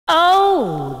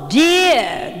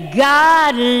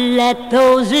God, let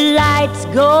those lights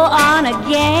go on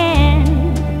again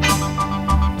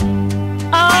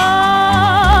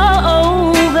all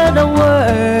over the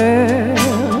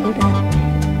world,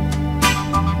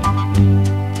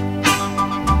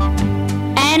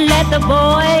 and let the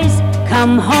boys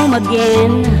come home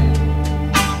again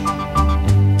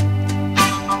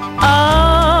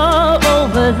all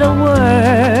over the world.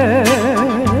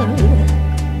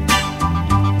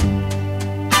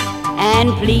 And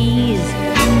please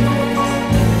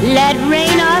let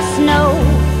rain or snow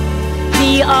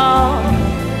be all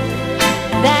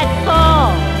that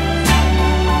falls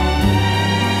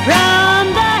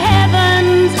from the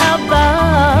heavens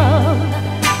above.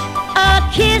 A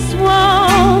kiss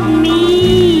won't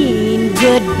mean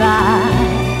goodbye,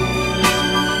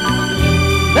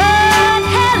 but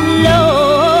hello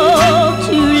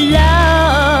to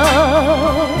love.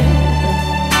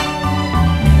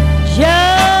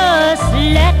 Just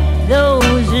let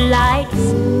those lights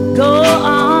go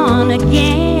on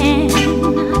again.